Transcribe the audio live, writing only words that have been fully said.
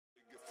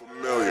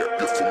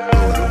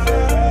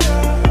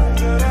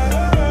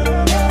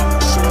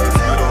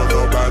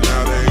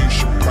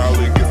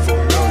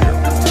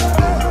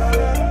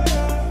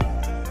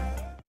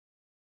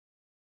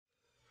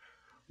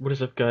What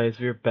is up, guys?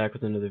 We're back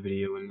with another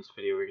video. In this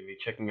video we're going to be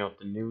checking out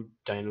the new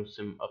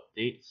Dinosaur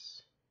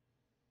updates.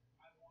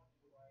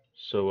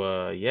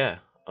 So yeah,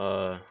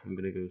 I'm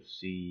gonna go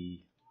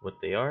see what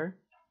they are.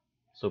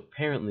 So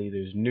apparently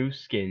there's new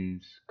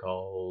skins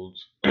called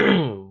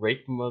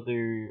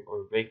Rakebaby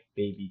or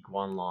Rakebaby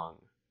Guanlong.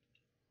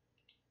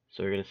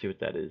 So we're gonna see what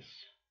that is.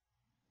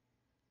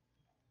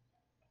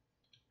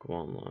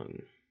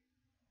 Guanlong.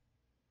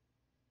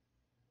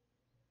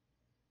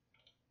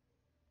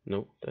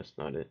 Nope, that's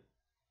not it.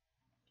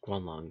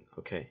 Guanlong,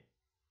 okay.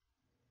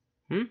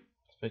 Is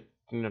my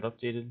thing not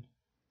updated?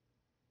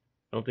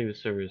 I don't think the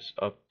server is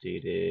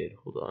updated.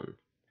 Hold on.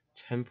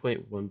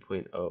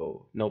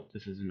 10.1.0. Nope,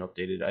 this isn't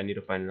updated. I need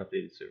to find an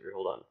updated server.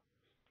 Hold on.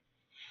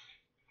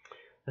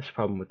 That's the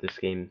problem with this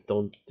game.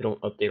 They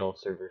don't update all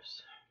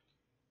servers.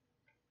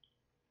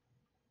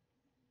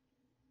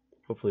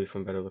 Hopefully we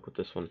find better luck with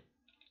this one.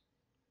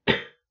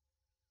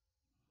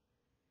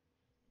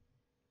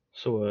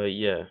 So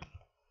yeah.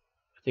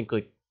 I think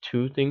like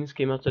 2 things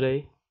came out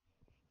today.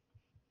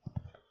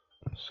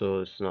 So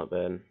it's not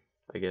bad,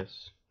 I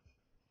guess.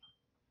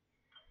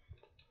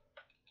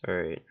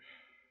 Alright.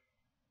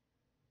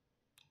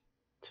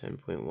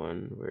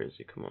 10.1, where is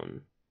it? Come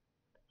on.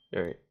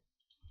 Alright.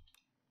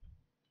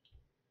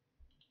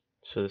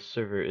 So the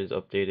server is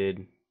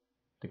updated.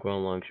 The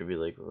Guanlong should be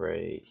like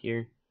right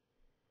here.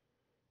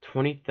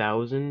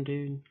 20,000,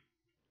 dude?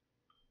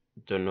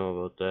 Don't know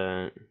about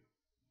that.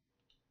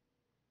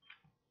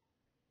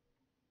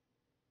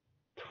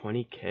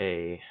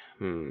 20k.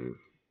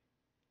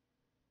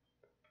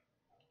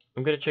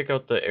 I'm gonna check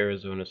out the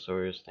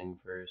Arizonasaurus thing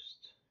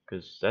first,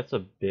 because that's a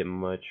bit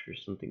much for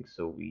something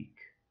so weak.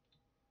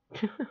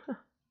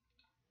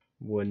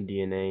 1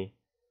 DNA.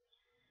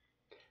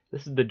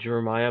 This is the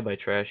Juramaia by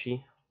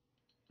Trashy.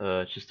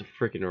 It's just a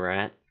freaking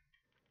rat.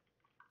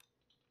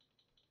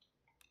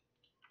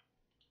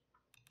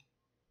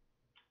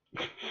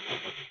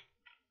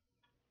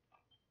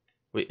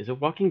 Wait, is it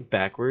walking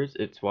backwards?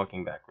 It's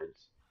walking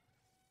backwards.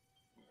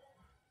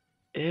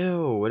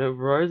 Ew, when it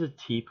roars at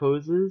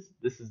T-poses?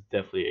 This is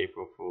definitely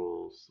April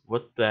Fool's.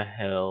 What the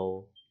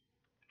hell?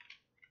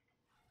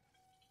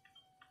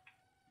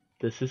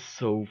 This is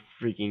so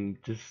freaking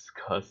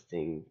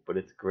disgusting, but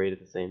it's great at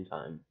the same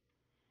time.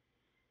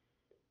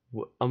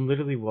 I'm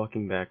literally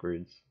walking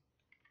backwards.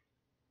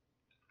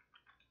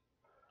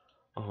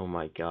 Oh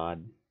my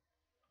god.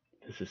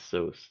 This is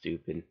so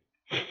stupid.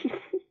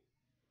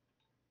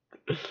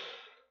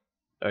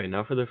 Alright,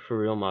 now for the for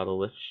real model,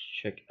 let's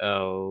check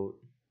out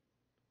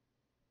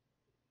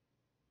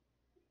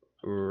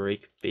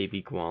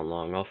Rakebaby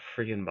Guanlong. I'll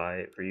freaking buy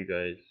it for you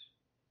guys.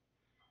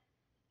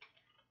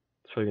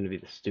 It's probably gonna be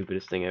the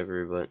stupidest thing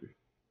ever, but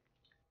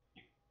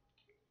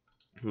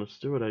let's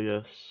do it, I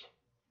guess.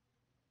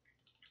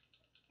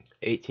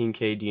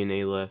 18k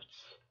DNA left.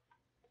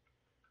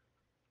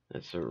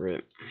 That's a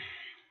rip.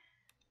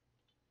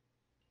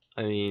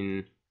 I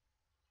mean,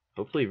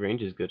 hopefully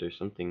range is good or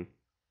something.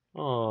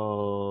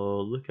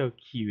 Oh, look how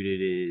cute it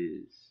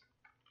is.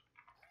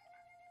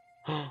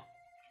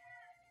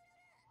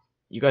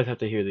 You guys have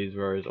to hear these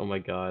roars. Oh my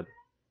god.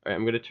 Alright,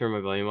 I'm gonna turn my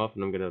volume off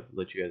and I'm gonna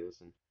let you guys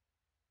listen.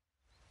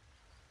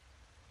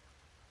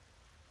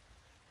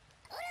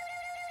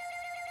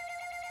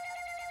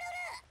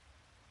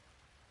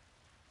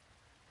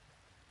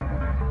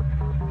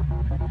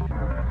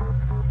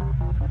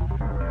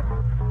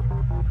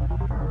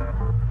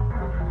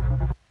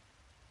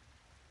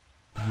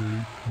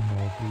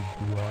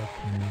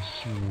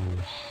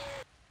 Dinosaurs.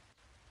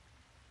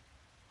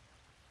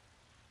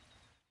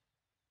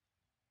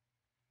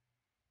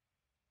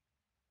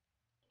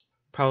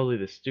 Probably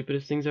the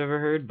stupidest things I've ever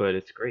heard, but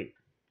it's great.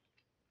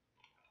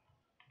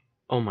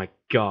 Oh my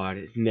god,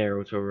 it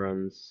Naruto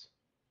runs.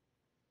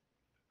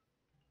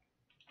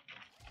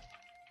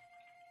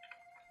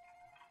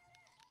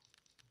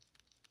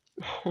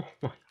 Oh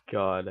my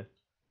god.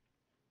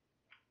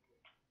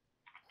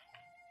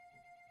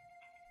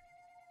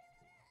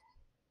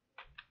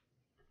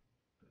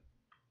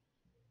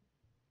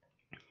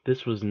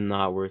 This was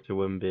not worth it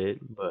one bit,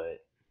 but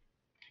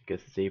I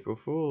guess it's April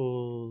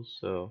Fool's,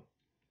 so.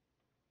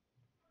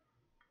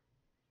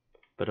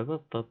 Like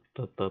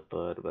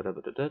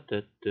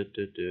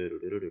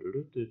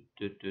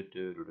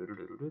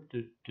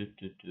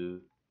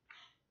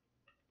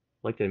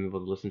that I'm able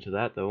to listen to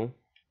that though.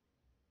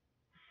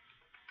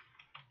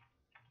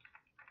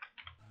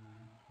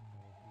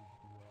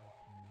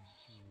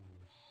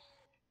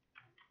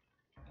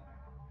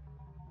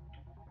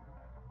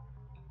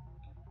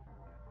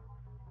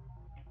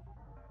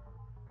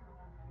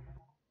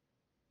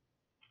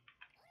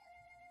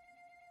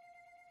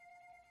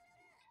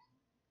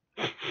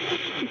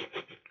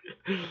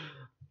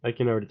 I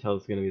can already tell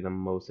it's gonna be the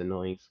most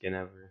annoying skin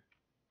ever.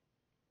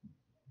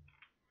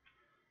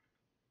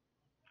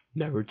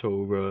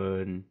 Naruto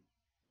run.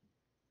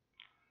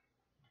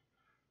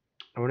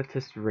 I want to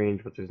test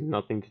range, but there's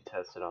nothing to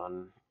test it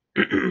on.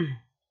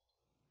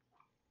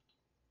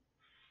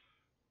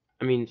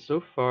 I mean,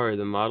 so far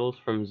the models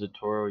from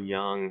Zatoro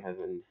Young have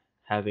been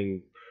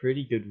having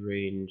pretty good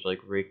range, like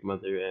Rake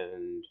Mother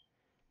and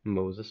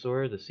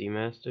Mosasaur, the Sea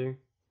Master.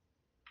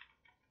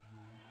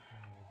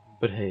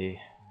 But hey,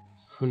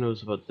 who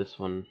knows about this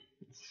one?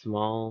 It's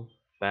small,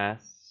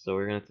 fast, so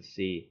we're gonna have to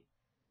see.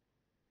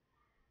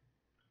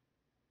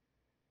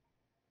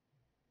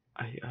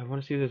 I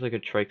want to see if there's like a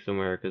trike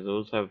somewhere, because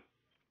those have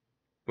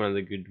one of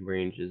the good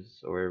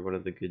ranges, or one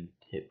of the good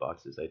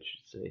hitboxes, I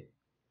should say.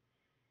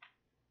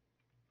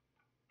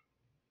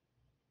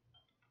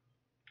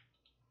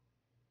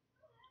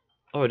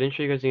 Oh, I didn't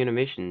show you guys the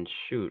animation.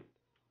 Shoot.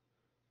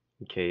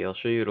 Okay, I'll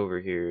show you it over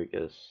here, I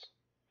guess.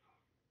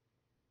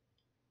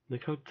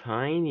 Look how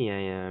tiny I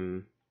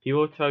am.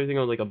 People tell me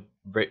I'm like a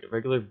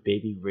regular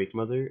baby Rake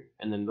Mother,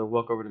 and then they'll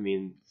walk over to me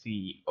and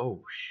see,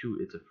 oh shoot,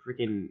 it's a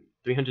freaking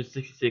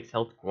 366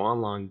 health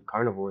Guanlong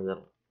carnivore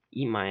that'll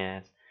eat my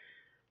ass.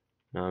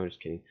 No, I'm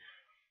just kidding.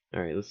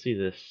 Alright, let's see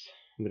this.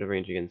 I'm gonna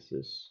range against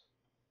this.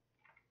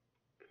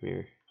 Come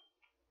here.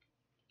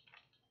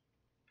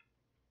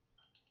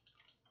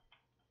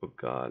 Oh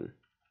god.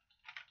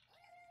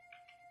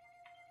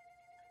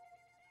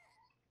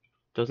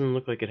 Doesn't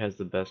look like it has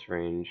the best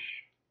range.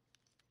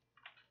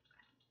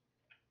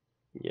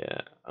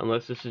 Yeah,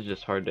 unless this is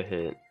just hard to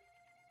hit.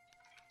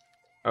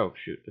 Oh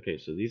shoot, okay,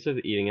 so these are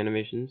the eating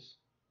animations.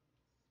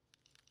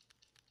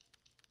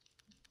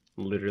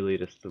 Literally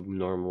just the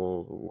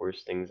normal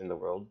worst things in the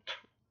world.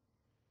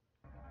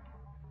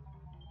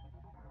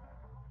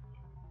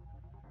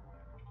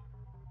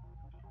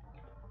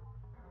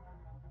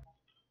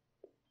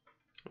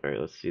 Alright,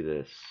 let's see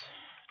this.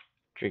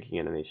 Drinking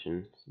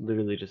animation.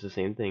 Literally just the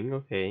same thing,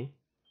 okay.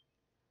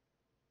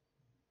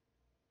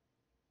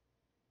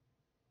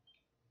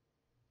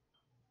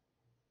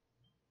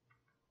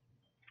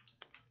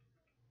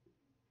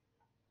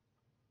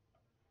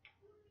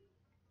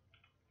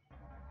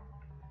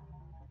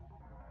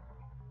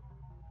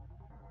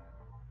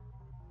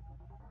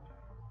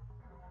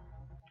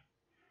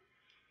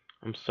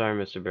 I'm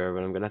sorry, Mr. Bear,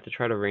 but I'm gonna have to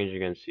try to range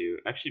against you.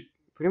 Actually,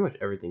 pretty much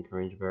everything can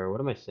range Bear. What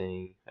am I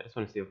saying? I just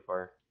want to see how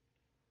far.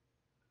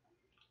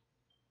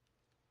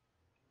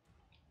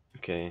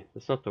 Okay,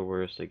 that's not the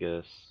worst, I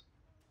guess.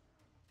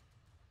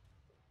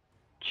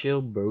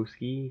 Chill,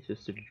 broski. It's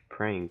just a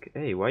prank.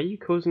 Hey, why are you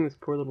cozying this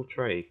poor little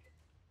trike?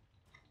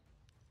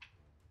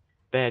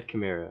 Bad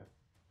Chimera.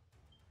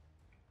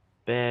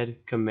 Bad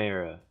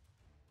Chimera.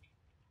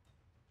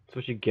 That's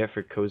what you get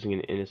for cozying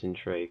an innocent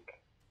trike.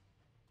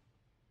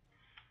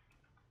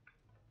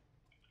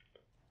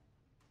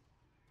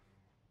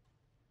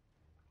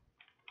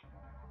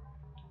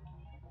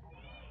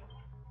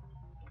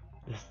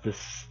 This is the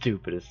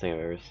stupidest thing I've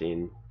ever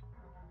seen.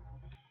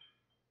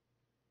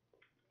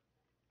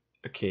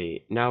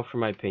 Okay, now for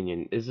my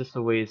opinion. Is this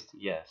a waste?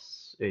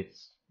 Yes.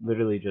 It's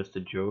literally just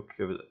a joke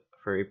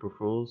for April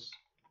Fools.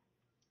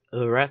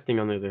 The rat thing,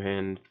 on the other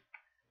hand,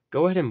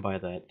 go ahead and buy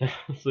that.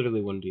 That's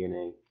literally one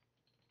DNA.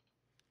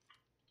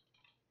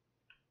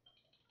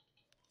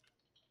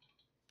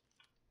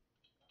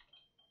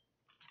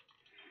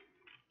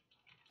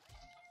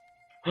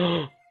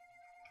 No,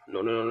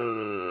 no, no, no, no,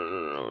 no, no,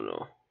 no,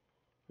 no.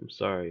 I'm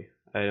sorry.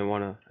 I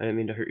didn't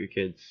mean to hurt your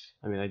kids.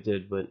 I mean, I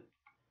did, but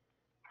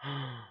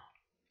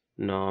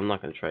no, I'm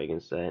not gonna try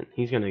against that.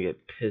 He's gonna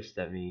get pissed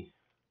at me.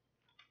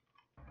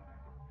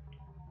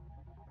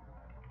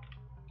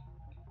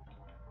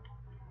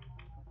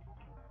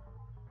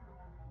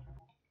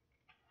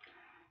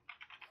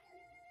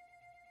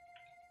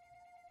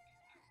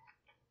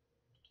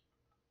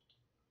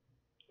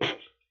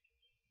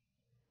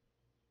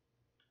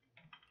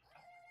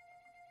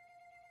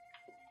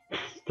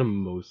 It's the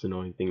most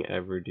annoying thing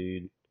ever,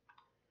 dude.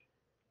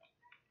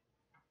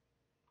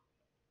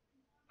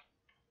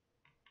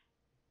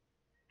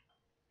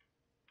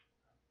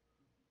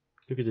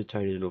 Look at the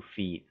tiny little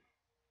feet.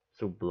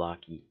 So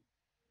blocky.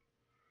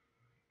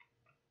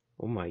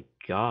 Oh my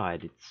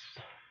god, it's...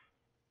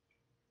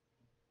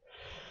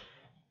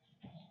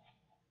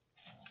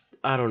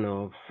 I don't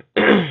know.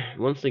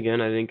 Once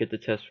again, I didn't get the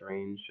test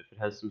range. If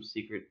it has some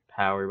secret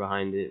power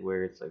behind it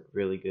where it's like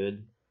really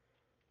good,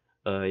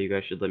 you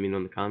guys should let me know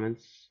in the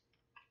comments.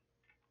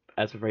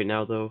 As of right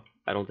now, though,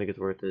 I don't think it's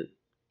worth it.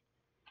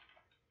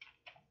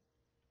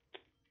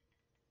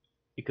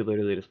 You could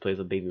literally just play as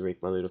a baby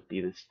Rake Mother to be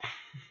this.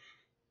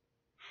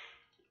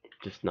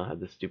 Just not have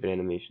the stupid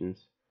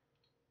animations.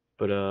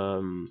 But,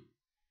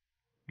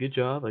 good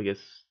job. I guess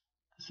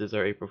this is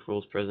our April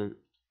Fool's present.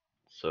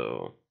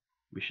 So,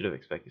 we should have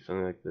expected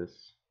something like this.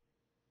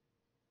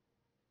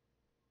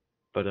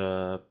 But,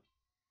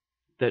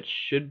 that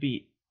should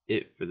be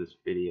it for this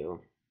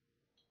video.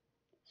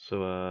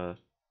 So,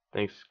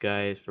 thanks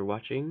guys for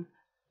watching.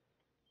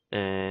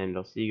 And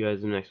I'll see you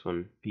guys in the next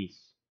one. Peace.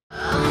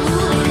 Built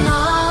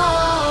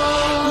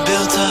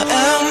an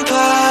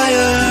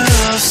empire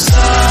of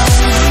stars.